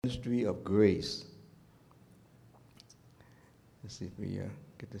Ministry of grace. Let's see if we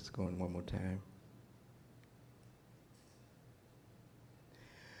get this going one more time.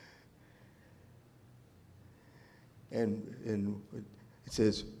 And it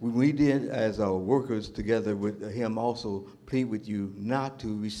says, when we did as our workers together with him also plead with you not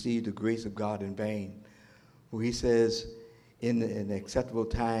to receive the grace of God in vain. Where he says, in an acceptable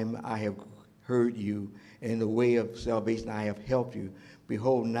time I have heard you, and in the way of salvation I have helped you.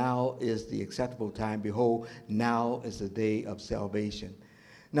 Behold, now is the acceptable time. Behold, now is the day of salvation.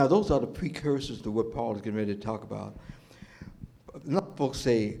 Now, those are the precursors to what Paul is getting ready to talk about. A lot of folks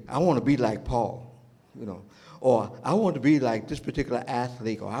say, I want to be like Paul, or I want to be like this particular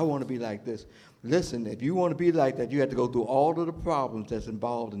athlete, or I want to be like this. Listen, if you want to be like that, you have to go through all of the problems that's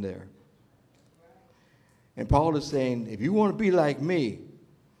involved in there. And Paul is saying, if you want to be like me,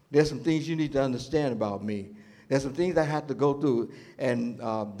 there's some things you need to understand about me. There's some things I have to go through, and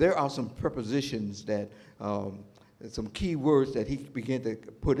there are some prepositions that, some key words that he began to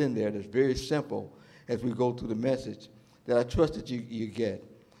put in there that's very simple as we go through the message that I trust that you get.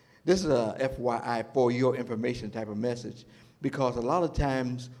 This is a FYI, for your information type of message, because a lot of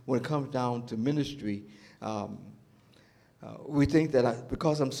times when it comes down to ministry, we think that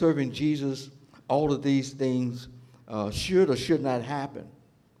because I'm serving Jesus, all of these things should or should not happen.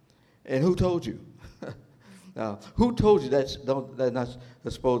 And who told you? Who told you that's not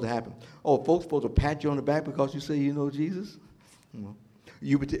supposed to happen? Oh, folks supposed to pat you on the back because you say you know Jesus?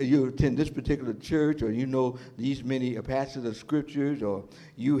 You attend this particular church, or you know these many passages of scriptures, or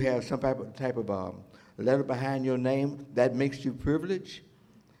you have some type of letter behind your name that makes you privileged?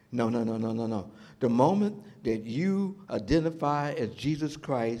 No. The moment that you identify as Jesus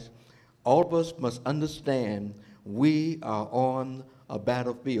Christ, all of us must understand we are on a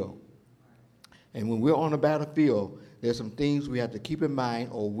battlefield. And when we're on a battlefield, there's some things we have to keep in mind,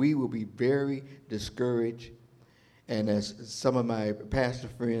 or we will be very discouraged. And as some of my pastor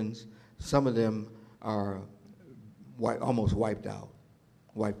friends, some of them are almost wiped out.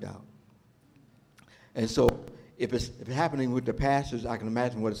 And so if it's happening with the pastors, I can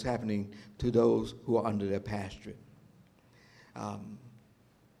imagine what is happening to those who are under their pastorate.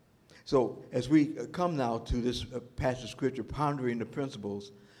 So as we come now to this passage of scripture, pondering the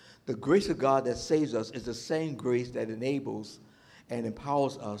principles, the grace of God that saves us is the same grace that enables and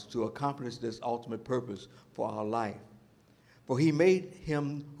empowers us to accomplish this ultimate purpose for our life. For he made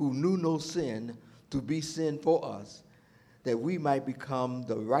him who knew no sin to be sin for us, that we might become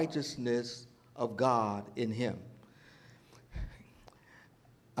the righteousness of God in him.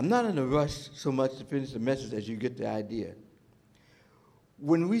 I'm not in a rush so much to finish the message as you get the idea.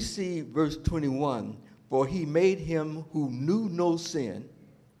 When we see verse 21, for he made him who knew no sin,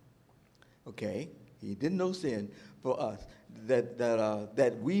 okay, he didn't know sin for us,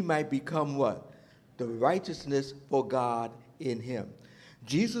 that we might become what? The righteousness for God in him.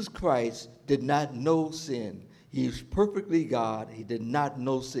 Jesus Christ did not know sin. He's perfectly God. He did not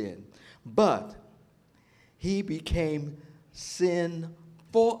know sin. But he became sin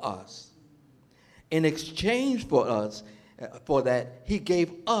for us. In exchange for us, for that, he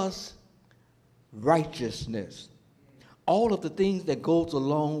gave us righteousness. All of the things that goes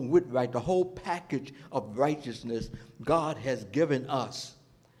along with the whole package of righteousness, God has given us.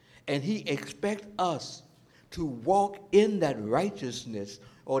 And he expects us to walk in that righteousness,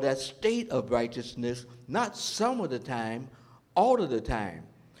 or that state of righteousness, not some of the time, all of the time.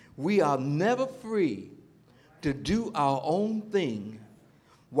 We are never free to do our own thing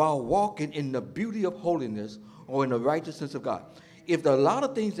while walking in the beauty of holiness or in the righteousness of God. If there are a lot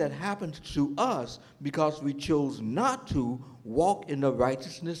of things that happen to us because we chose not to walk in the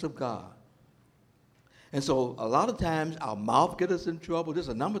righteousness of God. And so a lot of times our mouth gets us in trouble. There's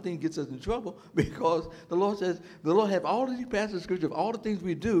a number of things gets us in trouble because the Lord says, the Lord have all of these passages of scripture of all the things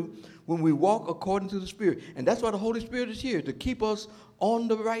we do when we walk according to the Spirit. And that's why the Holy Spirit is here, to keep us on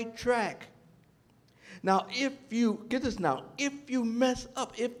the right track. Now, if you mess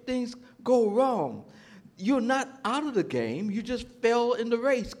up, if things go wrong, you're not out of the game. You just fell in the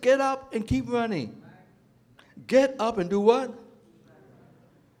race. Get up and keep running. Get up and do what?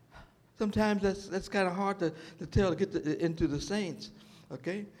 Sometimes that's kind of hard to tell, to get into the saints,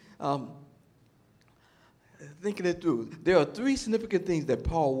 okay? Thinking it through, there are three significant things that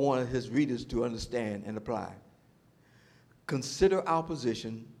Paul wanted his readers to understand and apply. Consider our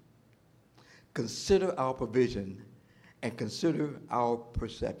position, consider our provision, and consider our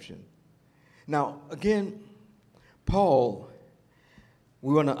perception. Now, again, Paul,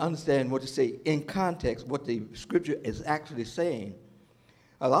 we want to understand what to say in context, what the scripture is actually saying.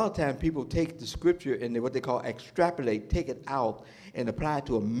 A lot of times people take the scripture and what they call extrapolate, take it out and apply it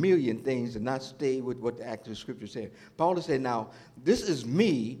to a million things and not stay with what the actual scripture said. Paul is saying, now, this is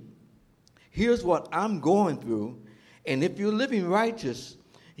me. Here's what I'm going through. And if you're living righteous,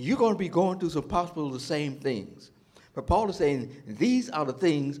 you're going to be going through some possible the same things. But Paul is saying, these are the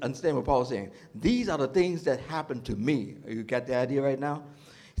things, understand what Paul is saying, these are the things that happened to me. You got the idea right now?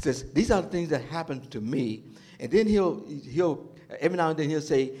 He says, these are the things that happened to me. And then he'll every now and then he'll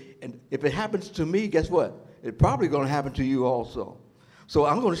say, and if it happens to me, guess what? It's probably going to happen to you also. So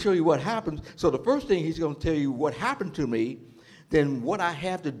I'm going to show you what happens. So the first thing he's going to tell you what happened to me, then what I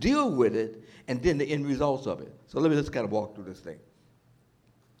have to deal with it, and then the end results of it. So let me just kind of walk through this thing.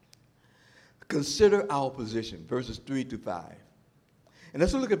 Consider our position, verses 3 to 5. And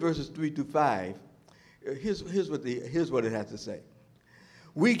let's look at verses 3 to 5. Here's what it has to say.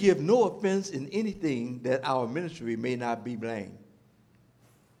 We give no offense in anything that our ministry may not be blamed.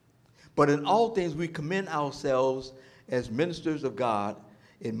 But in all things we commend ourselves as ministers of God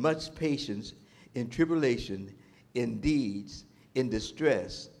in much patience, in tribulation, in deeds, in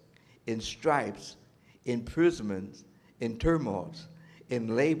distress, in stripes, in imprisonments, in turmoils,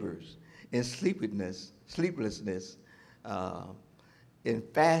 in labors, in sleeplessness, in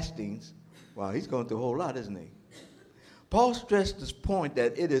fastings. Wow, he's going through a whole lot, isn't he? Paul stressed this point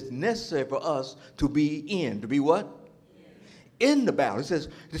that it is necessary for us to be to be what? In the battle. He says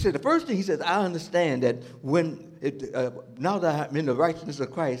the first thing he says, I understand that now that I'm in the righteousness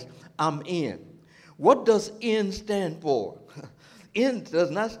of Christ, I'm in. What does in stand for? In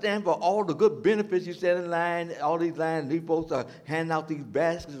does not stand for all the good benefits. You stand in line, all these lines, these folks are handing out these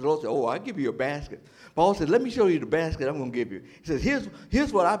baskets. The Lord said, oh, I'll give you a basket. Paul said, let me show you the basket I'm going to give you. He says,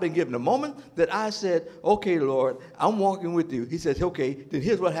 here's what I've been given. The moment that I said, okay, Lord, I'm walking with you, he says, okay, then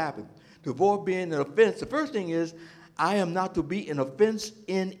here's what happened. To avoid being an offense, the first thing is, I am not to be an offense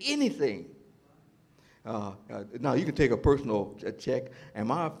in anything. Now, you can take a personal check.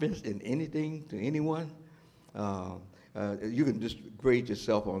 Am I offense in anything to anyone? You can just grade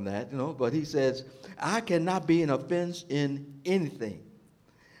yourself on that, But he says, I cannot be an offense in anything.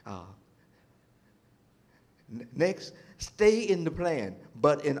 Next, stay in the plan.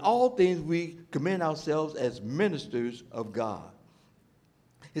 But in all things we commend ourselves as ministers of God.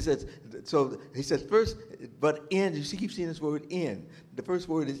 He says first, but in, you keep seeing this word in. The first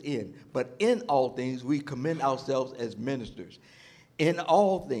word is in. But in all things we commend ourselves as ministers. In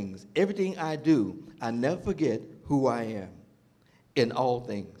all things, everything I do, I never forget who I am. In all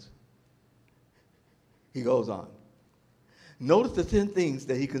things. He goes on. Notice the 10 things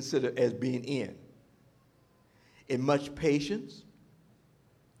that he considered as being in. In much patience,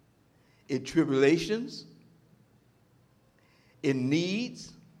 in tribulations, in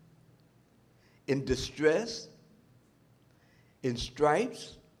needs, in distress, in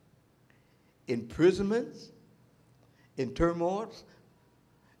stripes, imprisonments, in turmoils,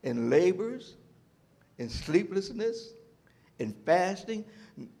 in labors, in sleeplessness, in fasting.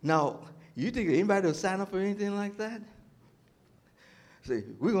 Now, you think anybody will sign up for anything like that? Say,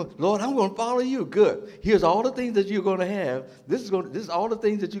 Lord, I'm going to follow you. Good. Here's all the things that you're going to have. This is all the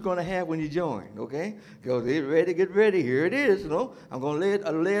things that you're going to have when you join. Okay? Go get ready. Here it is. I'm going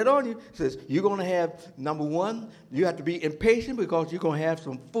to lay it on you. It says you're going to have, number one, you have to be impatient because you're going to have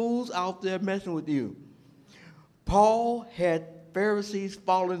some fools out there messing with you. Paul had Pharisees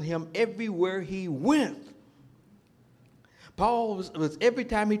following him everywhere he went. Paul was every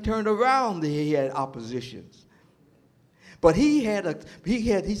time he turned around, he had oppositions. But he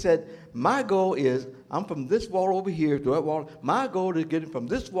said, my goal is, I'm from this wall over here to that wall. My goal is getting from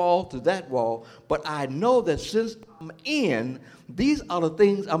this wall to that wall. But I know that since I'm in, these are the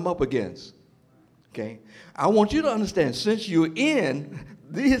things I'm up against. Okay? I want you to understand, since you're in,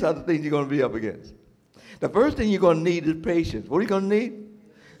 these are the things you're going to be up against. The first thing you're going to need is patience. What are you going to need?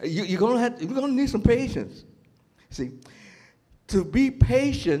 You're going to need some patience. See, to be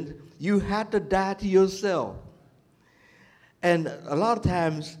patient, you have to die to yourself. And a lot of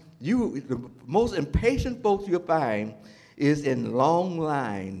times, the most impatient folks you'll find is in long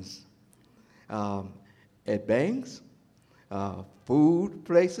lines at banks, food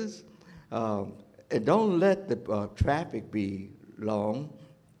places, and don't let the traffic be long.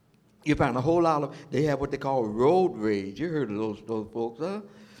 You find a whole lot they have what they call road rage. You heard of those folks, huh?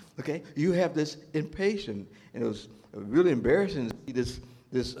 Okay, you have this impatient, and it was really embarrassing to see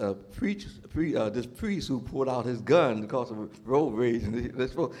this priest who pulled out his gun because of road rage. And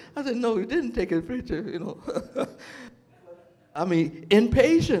I said, no, he didn't take a picture, I mean,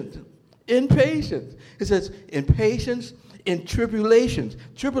 impatient. It says, in patience, In tribulations,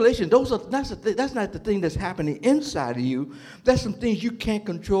 that's not the thing that's happening inside of you. That's some things you can't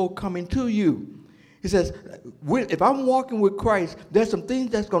control coming to you. He says, if I'm walking with Christ, there's some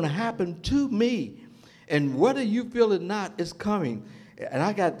things that's going to happen to me. And whether you feel it or not, it's coming. And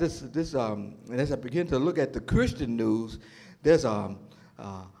I got this and as I begin to look at the Christian news, there's a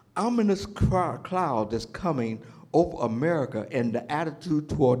ominous cloud that's coming over America and the attitude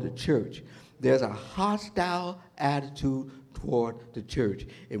toward the church. There's a hostile attitude toward the church.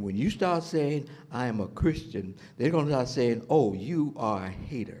 And when you start saying, I am a Christian, they're going to start saying, oh, you are a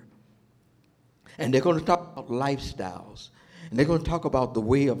hater. And they're going to talk about lifestyles. And they're going to talk about the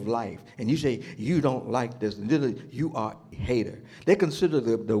way of life. And you say, you don't like this. And then you are a hater. They consider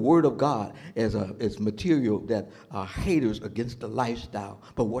the word of God as material that are haters against the lifestyle.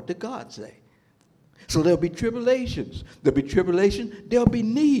 But what did God say? So there'll be tribulations. There'll be tribulation. There'll be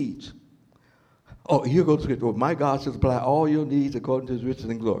needs. Oh, here goes the scripture. Well, my God shall supply all your needs according to his riches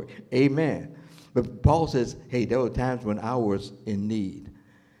and glory. Amen. But Paul says, hey, there were times when I was in need.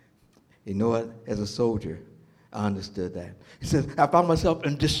 You know what? As a soldier, I understood that. He says, I found myself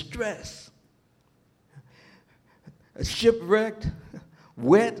in distress, shipwrecked,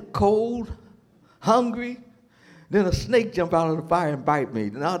 wet, cold, hungry. Then a snake jump out of the fire and bite me.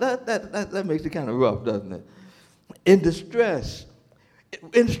 Now, that makes it kind of rough, doesn't it? In distress,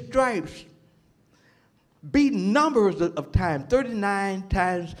 in stripes, beaten numbers of times, 39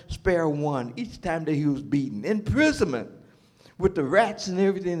 times spare one, each time that he was beaten. Imprisonment with the rats and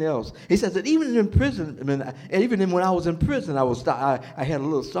everything else. He says that even in prison, and even when I was in prison, I had a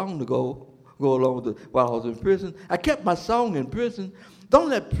little song to go along with it while I was in prison. I kept my song in prison. Don't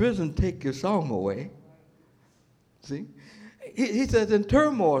let prison take your song away. See? He says in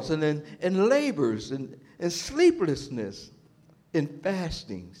turmoils and in labors and in sleeplessness, in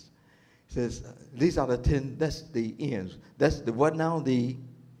fastings. He says, these are the 10, that's the ends. That's the what now?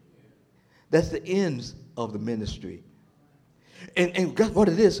 That's the ends of the ministry. And guess what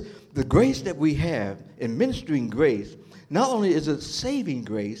it is? The grace that we have in ministering grace, not only is it saving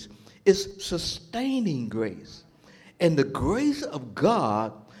grace, it's sustaining grace. And the grace of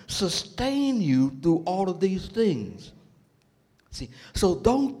God sustain you through all of these things. See, so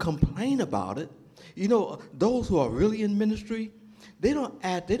don't complain about it. You know, those who are really in ministry, they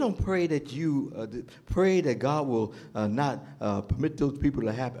don't pray that you pray that God will not permit those people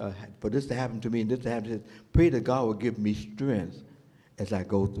to have for this to happen to me and this to happen to them. Pray that God will give me strength as I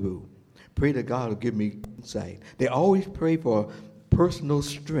go through. Pray that God will give me insight. They always pray for personal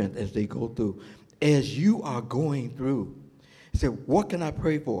strength as they go through. As you are going through, he said, what can I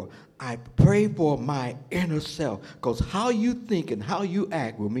pray for? I pray for my inner self, because how you think and how you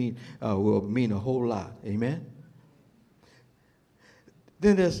act will mean a whole lot. Amen.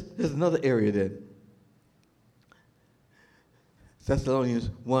 Then there's another area then. Thessalonians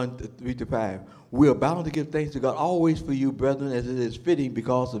 1:3-5. We are bound to give thanks to God always for you, brethren, as it is fitting,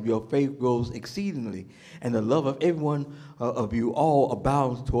 because of your faith grows exceedingly, and the love of everyone of you all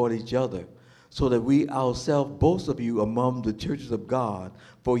abounds toward each other, so that we ourselves boast of you among the churches of God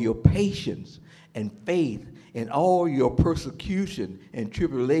for your patience and faith in all your persecution and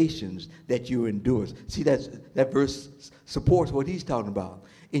tribulations that you endure. See, that verse supports what he's talking about.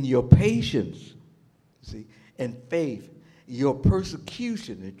 In your patience, see, and faith, your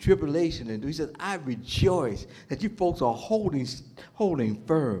persecution and tribulation. And he says, I rejoice that you folks are holding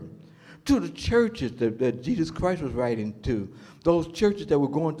firm. To the churches that Jesus Christ was writing to, those churches that were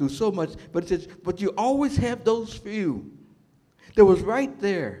going through so much, but it says, but you always have those few that was right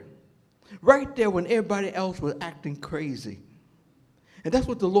there when everybody else was acting crazy. And that's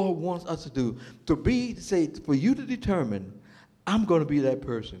what the Lord wants us to do, for you to determine, I'm going to be that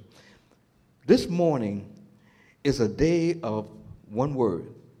person. This morning is a day of one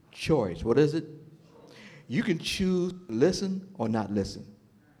word, choice. What is it? You can choose to listen or not listen.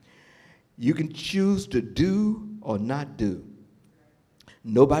 You can choose to do or not do.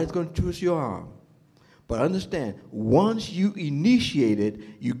 Nobody's going to twist your arm. But understand, once you initiate it,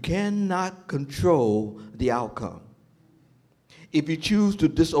 you cannot control the outcome. If you choose to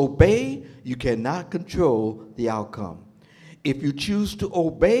disobey, you cannot control the outcome. If you choose to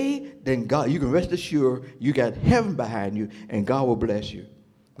obey, then God, you can rest assured you got heaven behind you, and God will bless you.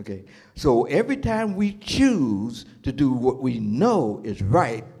 Okay? So every time we choose to do what we know is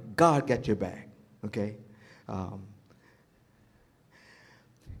right, God got your back. Okay?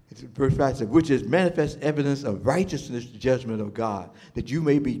 Verse 5 says, which is manifest evidence of righteousness, judgment of God, that you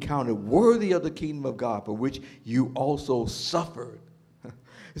may be counted worthy of the kingdom of God, for which you also suffered.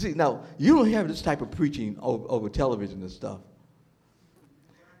 See, now, you don't have this type of preaching over television and stuff.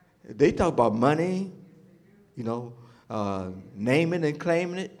 They talk about money, you know, naming and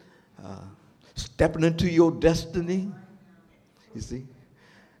claiming it, stepping into your destiny. You see?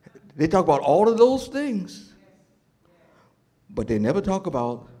 They talk about all of those things, but they never talk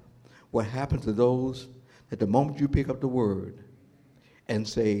about what happens to those at the moment you pick up the word and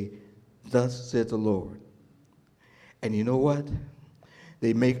say, thus said the Lord. And you know what?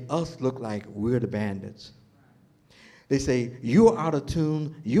 They make us look like we're the bandits. They say, you're out of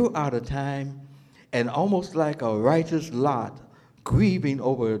tune, you're out of time, and almost like a righteous Lot grieving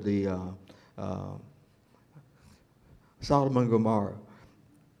over the Sodom and Gomorrah.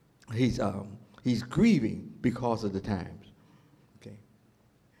 He's grieving because of the times. Okay.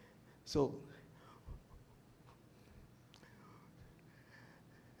 So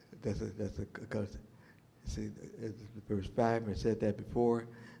that's a see, verse 5, I said that before,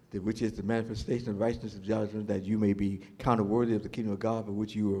 which is the manifestation of righteousness of judgment, that you may be counted worthy of the kingdom of God, for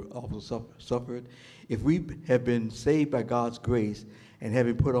which you were also suffered. If we have been saved by God's grace and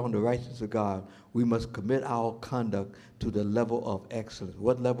having put on the righteousness of God, we must commit our conduct to the level of excellence.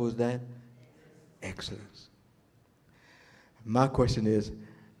 What level is that? Excellence. My question is,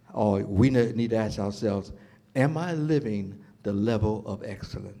 or we need to ask ourselves, am I living the level of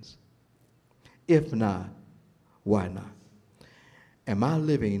excellence? If not, why not? Am I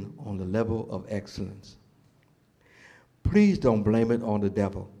living on the level of excellence? Please don't blame it on the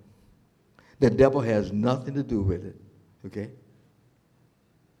devil. The devil has nothing to do with it, okay?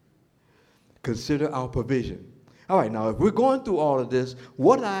 Consider our provision. All right, now, if we're going through all of this,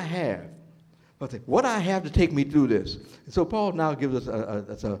 what I have to take me through this. And so Paul now gives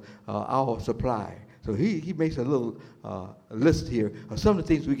us our supply. So he makes a little list here of some of the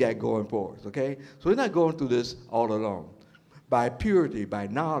things we got going for us, okay? So we're not going through this all alone. By purity, by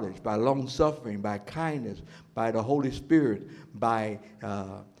knowledge, by long-suffering, by kindness, by the Holy Spirit, by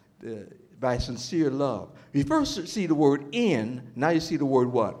sincere love. You first see the word in, now you see the word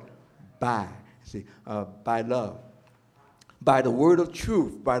what? By. See, by love. By the word of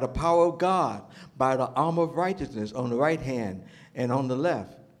truth, by the power of God, by the armor of righteousness on the right hand and on the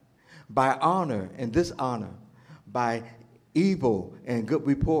left, by honor and dishonor, by evil and good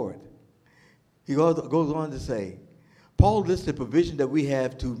report. He goes on to say, Paul lists the provision that we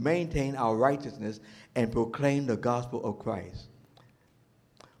have to maintain our righteousness and proclaim the gospel of Christ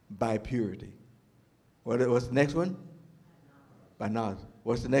by purity. What's the next one? By knowledge.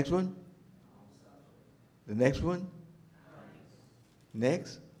 What's the next one? The next one?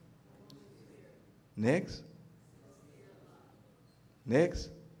 Next? Next?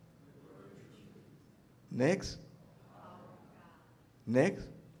 Next? Next? Next?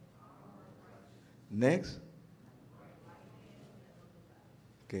 Next?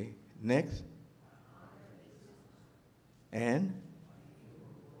 Okay, next? And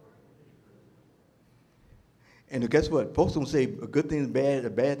guess what? Folks don't say a good thing is bad, a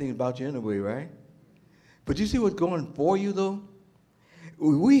bad thing about you anyway, right? But you see what's going for you, though?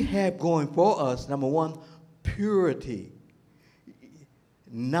 We have going for us, number one, purity,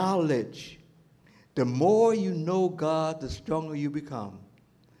 knowledge. The more you know God, the stronger you become.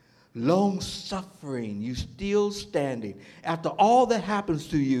 Long-suffering, you still standing. After all that happens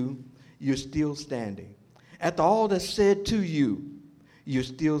to you, you're still standing. After all that's said to you, you're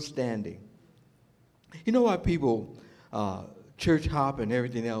still standing. You know why people church hop and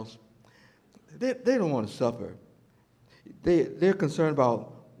everything else? They don't want to suffer. They're concerned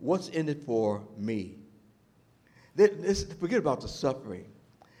about what's in it for me. Forget about the suffering.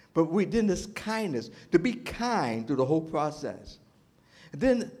 But then this kindness, to be kind through the whole process.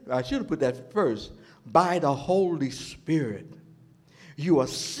 Then, I should have put that first, by the Holy Spirit. You are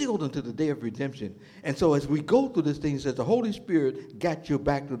sealed unto the day of redemption. And so as we go through this thing, it says the Holy Spirit got you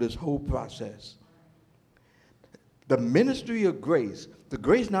back through this whole process. The ministry of grace, the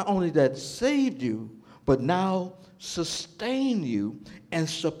grace not only that saved you, but now sustain you and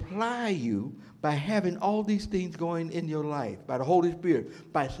supply you by having all these things going in your life, by the Holy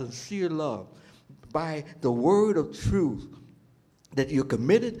Spirit, by sincere love, by the word of truth, that you're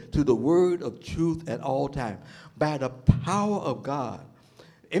committed to the word of truth at all times, by the power of God.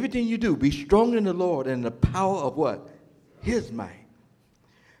 Everything you do, be strong in the Lord and the power of what? His might.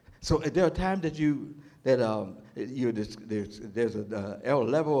 So there are times that there's a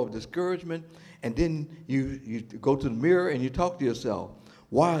level of discouragement, and then you go to the mirror and you talk to yourself.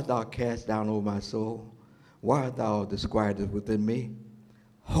 Why art thou cast down, O my soul? Why art thou disquieted within me?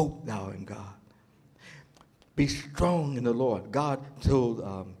 Hope thou in God. Be strong in the Lord. God told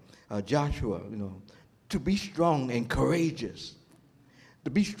Joshua, to be strong and courageous. To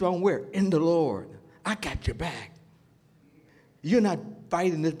be strong where? In the Lord. I got your back. You're not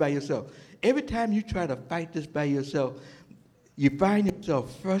fighting this by yourself. Every time you try to fight this by yourself, you find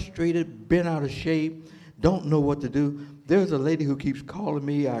yourself frustrated, bent out of shape, don't know what to do. There's a lady who keeps calling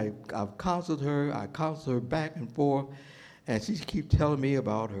me. I've counseled her. I counsel her back and forth. And she keeps telling me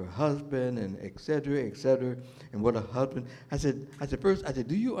about her husband and et cetera, and what her husband. I said, first,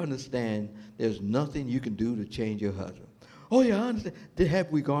 do you understand there's nothing you can do to change your husband? Oh, yeah, I understand.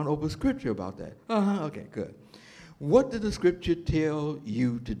 Have we gone over scripture about that? Okay, good. What did the scripture tell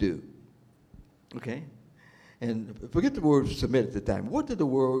you to do? Okay? And forget the word submit at the time. What did the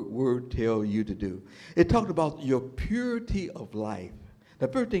word tell you to do? It talked about your purity of life. The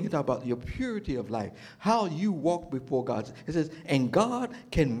first thing it talked about your purity of life, how you walk before God. It says, and God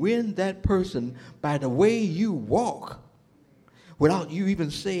can win that person by the way you walk without you even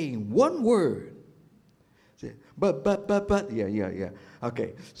saying one word. But, yeah.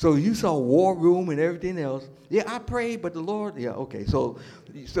 Okay, so you saw war room and everything else. Yeah, I prayed, but the Lord, yeah, okay. So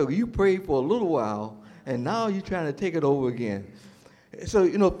you prayed for a little while, and now you're trying to take it over again. So,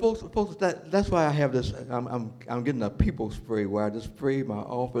 folks, that's why I have this, I'm getting a people spray where I just spray my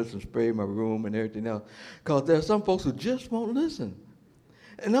office and spray my room and everything else. Because there are some folks who just won't listen.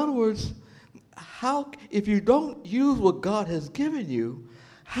 In other words, if you don't use what God has given you,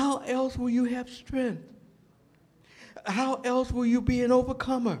 how else will you have strength? How else will you be an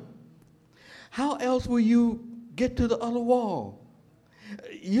overcomer? How else will you get to the other wall?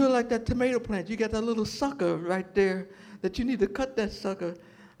 You're like that tomato plant. You got that little sucker right there that you need to cut that sucker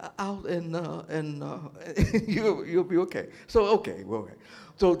out and you'll be okay. So, okay.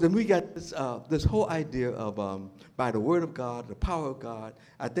 So then we got this whole idea of by the word of God, the power of God.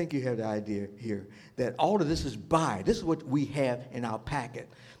 I think you have the idea here that all of this is this is what we have in our packet.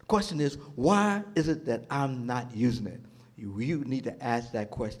 The question is, why is it that I'm not using it? You need to ask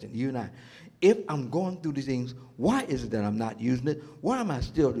that question, you and I. If I'm going through these things, why is it that I'm not using it? Why am I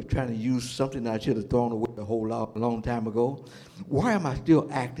still trying to use something that I should have thrown away a whole long time ago? Why am I still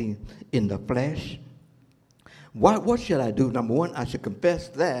acting in the flesh? What should I do? Number one, I should confess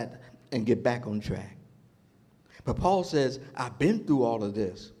that and get back on track. But Paul says, I've been through all of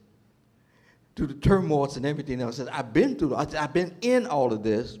this, through the turmoils and everything else. I've been through, I've been in all of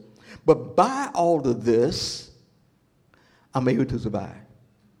this, but by all of this, I'm able to survive.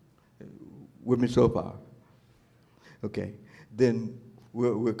 With me so far. Okay, then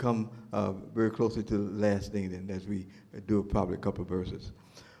we'll come very closely to the last thing then as we do probably a couple of verses.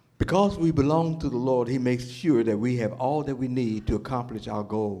 Because we belong to the Lord, he makes sure that we have all that we need to accomplish our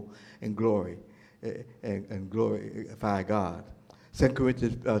goal and glory and glorify God. 2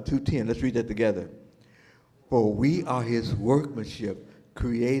 Corinthians 2:10, let's read that together. For we are his workmanship,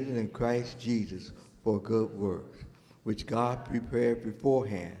 created in Christ Jesus for good works, which God prepared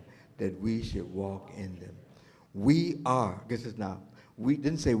beforehand that we should walk in them. We are, guess this now, we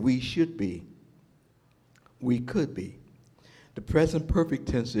didn't say we should be, we could be. The present perfect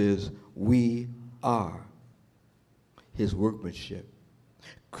tense is we are his workmanship.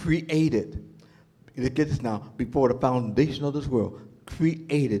 Created, get this now, before the foundation of this world,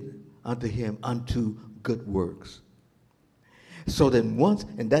 created unto him unto good works. So then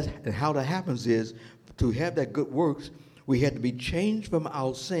and how that happens is, to have that good works, we had to be changed from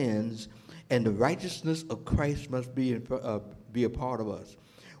our sins, and the righteousness of Christ must be a part of us.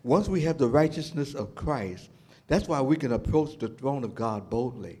 Once we have the righteousness of Christ, that's why we can approach the throne of God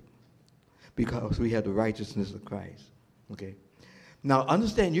boldly, because we have the righteousness of Christ. Okay. Now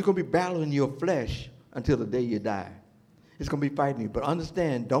understand, you're going to be battling your flesh until the day you die. It's going to be fighting you. But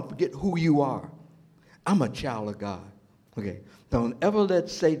understand, don't forget who you are. I'm a child of God. Okay. Don't ever let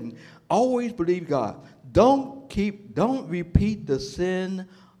Satan, always believe God. Don't repeat the sin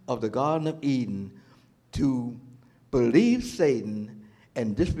of the Garden of Eden to believe Satan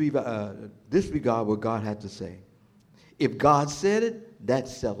and disregard what God had to say. If God said it, that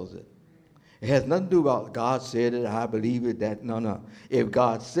settles it. It has nothing to do about God said it, I believe it, that, no. If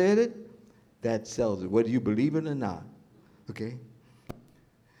God said it, that settles it, whether you believe it or not. Okay?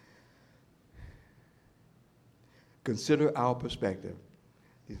 Consider our perspective.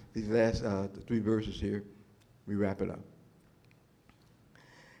 These last 3 verses here, we wrap it up.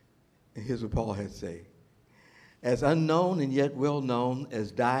 And here's what Paul had to say. As unknown and yet well known,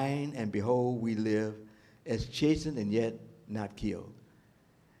 as dying and behold we live, as chastened and yet not killed,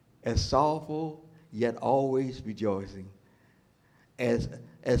 as sorrowful yet always rejoicing, as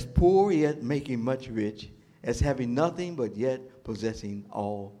poor yet making much rich, as having nothing but yet possessing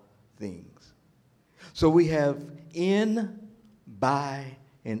all things. So we have in, by,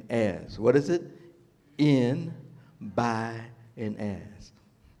 and as. What is it? In, by, and as.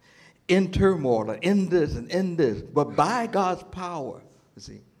 In turmoil, in this and in this, but by God's power, you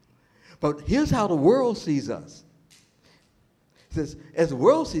see. But here's how the world sees us. It says, as the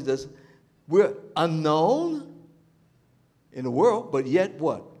world sees us, we're unknown in the world, but yet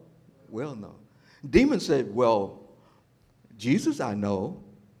what? Well known. Demons said, well, Jesus I know,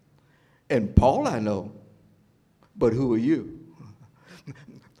 and Paul I know, but who are you?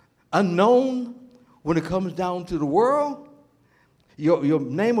 Unknown when it comes down to the world. Your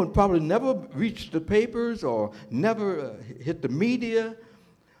name would probably never reach the papers or never hit the media.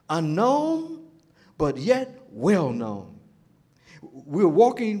 Unknown, but yet well known. We're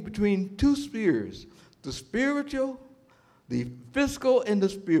walking between two spheres, the spiritual, the physical, and the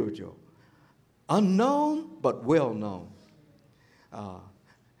spiritual. Unknown, but well known.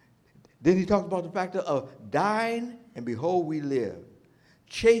 Then he talked about the factor of dying, and behold, we live.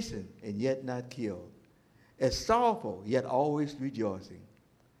 Chastened, and yet not killed. As sorrowful, yet always rejoicing.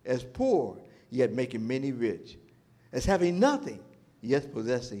 As poor, yet making many rich. As having nothing, yet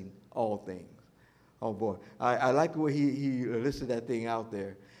possessing all things. Oh boy, I like the way he listed that thing out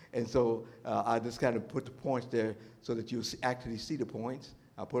there. And so I just kind of put the points there so that you actually see the points.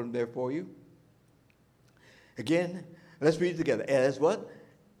 I'll put them there for you. Again, let's read it together. As what?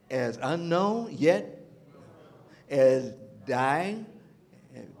 As unknown, yet as dying,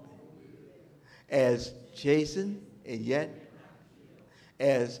 as chastened, and yet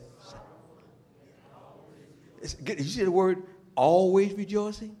as, you see the word always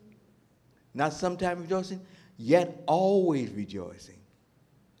rejoicing? Not sometimes rejoicing, yet always rejoicing.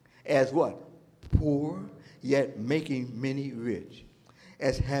 As what? Poor, yet making many rich.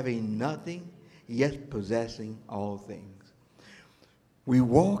 As having nothing, yet possessing all things. We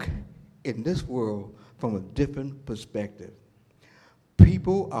walk in this world from a different perspective.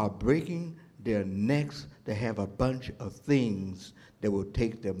 People are breaking their necks to have a bunch of things that will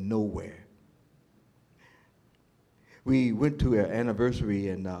take them nowhere. We went to an anniversary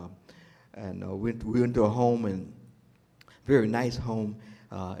and we went to a home, and very nice home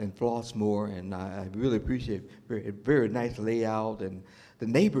in Flossmoor, and I really appreciate it. Very nice layout, and the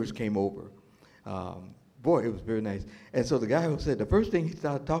neighbors came over. Boy, it was very nice. And so the guy who said, the first thing he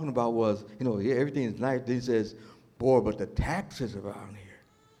started talking about was, yeah, everything is nice. Then he says, boy, but the taxes around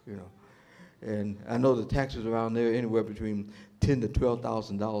here, And I know the taxes around there anywhere between $10,000 to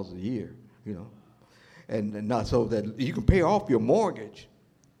 $12,000 a year, And not so that you can pay off your mortgage,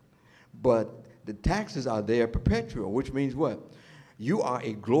 but the taxes are there perpetual, which means what? You are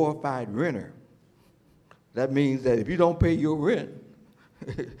a glorified renter. That means that if you don't pay your rent,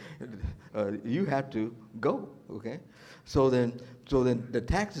 you have to go, okay? So then the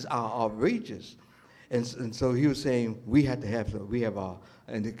taxes are outrageous. And so he was saying we have to have,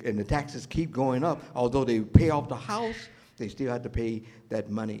 and the taxes keep going up. Although they pay off the house, they still have to pay that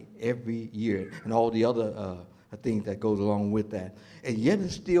money every year, and all the other things that goes along with that. And yet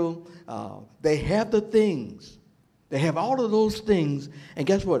it's still, they have the things. They have all of those things, and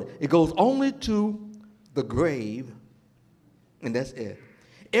guess what? It goes only to the grave, and that's it.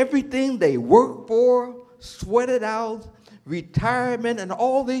 Everything they work for, sweated out, retirement, and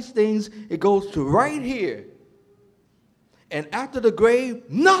all these things, it goes to right here. And after the grave,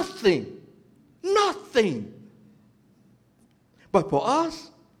 nothing. Nothing. But for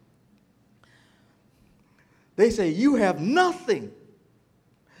us, they say, you have nothing.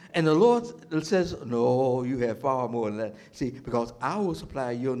 And the Lord says, no, you have far more than that. See, because I will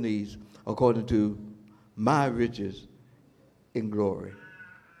supply your needs according to my riches in glory.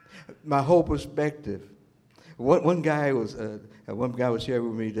 My whole perspective. One guy was sharing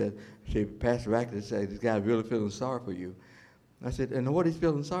with me that, Pastor Raickett said, this guy's really feeling sorry for you. I said, and what he's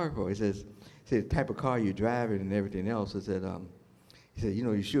feeling sorry for? He said, the type of car you're driving and everything else. He said,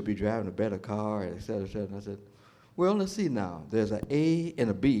 you should be driving a better car, et cetera, et cetera. And I said, well, let's see now. There's an A and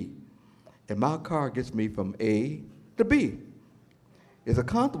a B, and my car gets me from A to B. It's a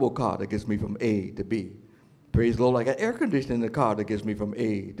comfortable car that gets me from A to B. Praise the Lord, I got air conditioning in the car that gets me from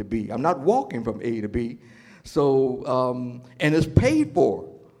A to B. I'm not walking from A to B. So, and it's paid for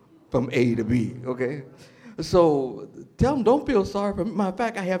from A to B, okay? So tell them, don't feel sorry for me. Matter of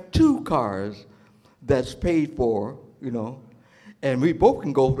fact, I have 2 cars that's paid for, and we both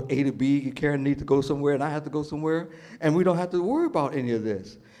can go from A to B. Karen needs to go somewhere, and I have to go somewhere, and we don't have to worry about any of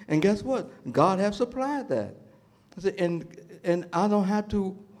this. And guess what? God has supplied that. I said, and I don't have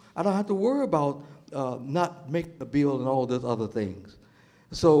to worry about not making the bill and all those other things.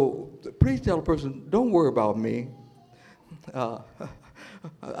 So please tell a person, don't worry about me.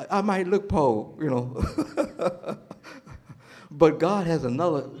 I might look poor, but God has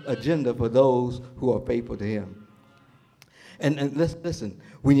another agenda for those who are faithful to him. And listen,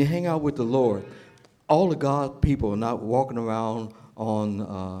 when you hang out with the Lord, all of God's people are not walking around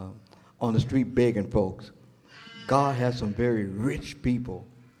on on the street begging folks. God has some very rich people.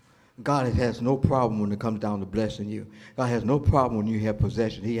 God has no problem when it comes down to blessing you. God has no problem when you have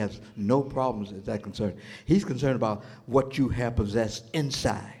possession. He has no problems as that concerned. He's concerned about what you have possessed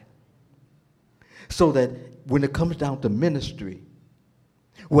inside. So that when it comes down to ministry,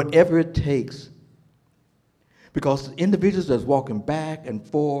 whatever it takes, because the individuals that's walking back and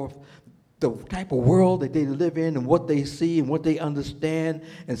forth, the type of world that they live in and what they see and what they understand,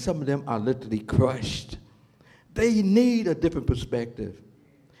 and some of them are literally crushed. They need a different perspective.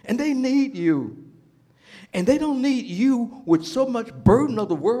 And they need you. And they don't need you with so much burden of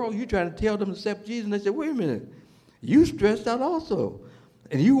the world. You're trying to tell them to accept Jesus, and they say, wait a minute, you stressed out also.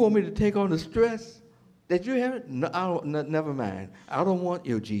 And you want me to take on the stress that you have? No, never mind. I don't want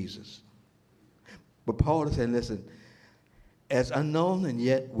your Jesus. But Paul is saying, listen, as unknown and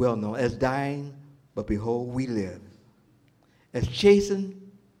yet well known, as dying, but behold, we live. As chastened,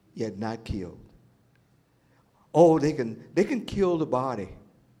 yet not killed. Oh, they can kill the body,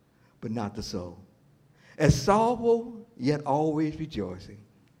 but not the soul. As sorrowful, yet always rejoicing.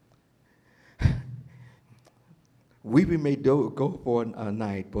 Weeping may go for a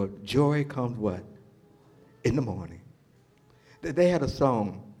night, but joy comes what? In the morning. They had a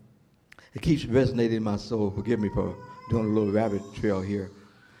song. It keeps resonating in my soul. Forgive me for doing a little rabbit trail here.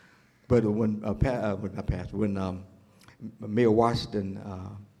 But when Mayor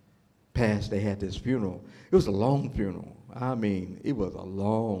Washington passed, they had this funeral. It was a long funeral. I mean, it was a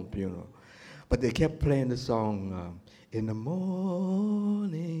long funeral. But they kept playing the song, in the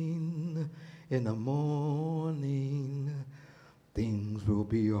morning, things will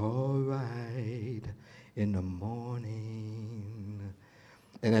be all right in the morning.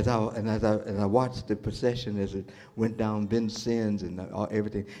 And as I watched the procession as it went down Vincennes and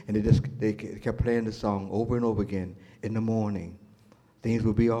everything, and they kept playing the song over and over again. In the morning, things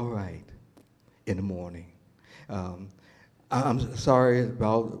will be all right. In the morning, I'm sorry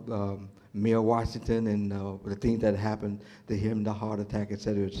about Mayor Washington and the things that happened to him, the heart attack, et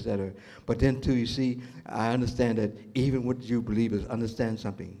cetera, et cetera. But then too, you see, I understand that even with you believers, understand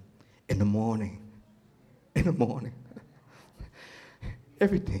something. In the morning,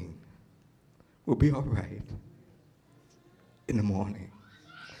 everything will be all right. In the morning.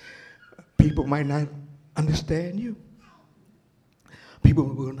 People might not understand you. People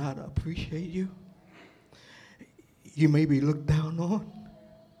will not appreciate you. You may be looked down on.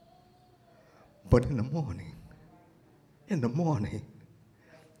 But in the morning,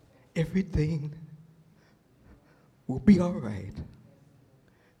 everything will be all right.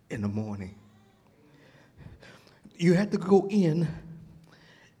 In the morning. You have to go in.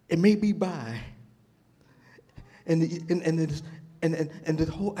 It may be by. And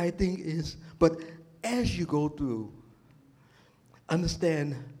the whole thing is, but as you go through,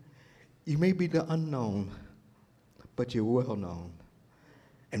 understand, you may be the unknown, but you're well known.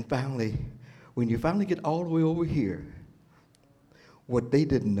 And finally, when you finally get all the way over here, what they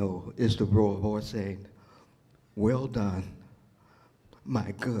didn't know is the voice saying, well done,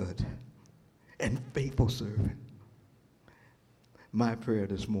 my good and faithful servant. My prayer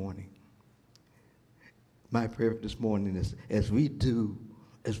this morning is, as we do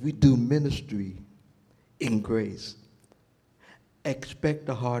ministry in grace, expect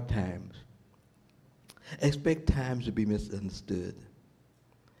the hard times. Expect times to be misunderstood.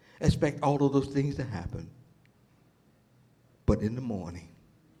 Expect all of those things to happen. But in the morning,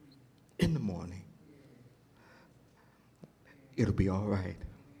 it'll be all right.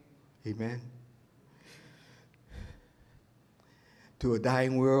 Amen. To a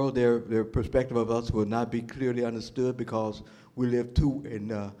dying world, their perspective of us will not be clearly understood because we live two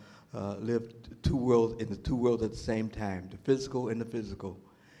worlds in the two worlds at the same time, the physical and the physical.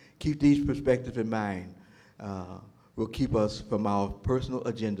 Keep these perspectives in mind. Will keep us from our personal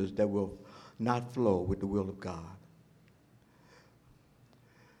agendas that will not flow with the will of God.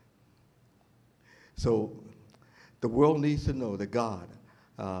 So the world needs to know that God,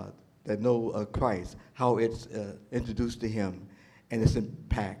 that know Christ, how it's introduced to him, and its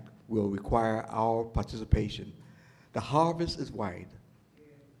impact will require our participation. The harvest is wide,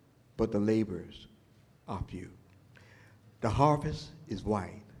 but the laborers are few. The harvest is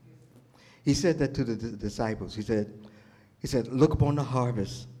wide. He said that to the disciples. He said, look upon the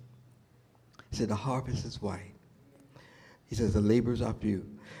harvest. He said, the harvest is wide. He says, the laborers are few.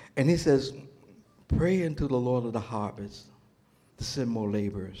 And he says, pray unto the Lord of the harvest to send more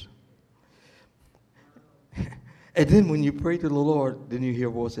laborers. And then when you pray to the Lord, then you hear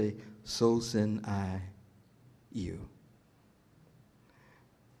a voice say, so send I you.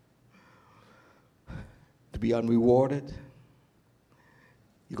 To be unrewarded,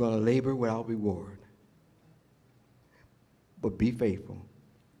 You're going to labor without reward. But be faithful.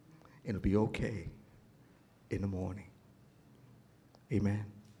 And it'll be okay in the morning. Amen.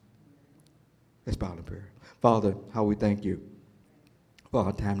 Let's bow in prayer. Father, how we thank you for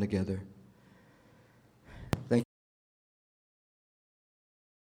our time together.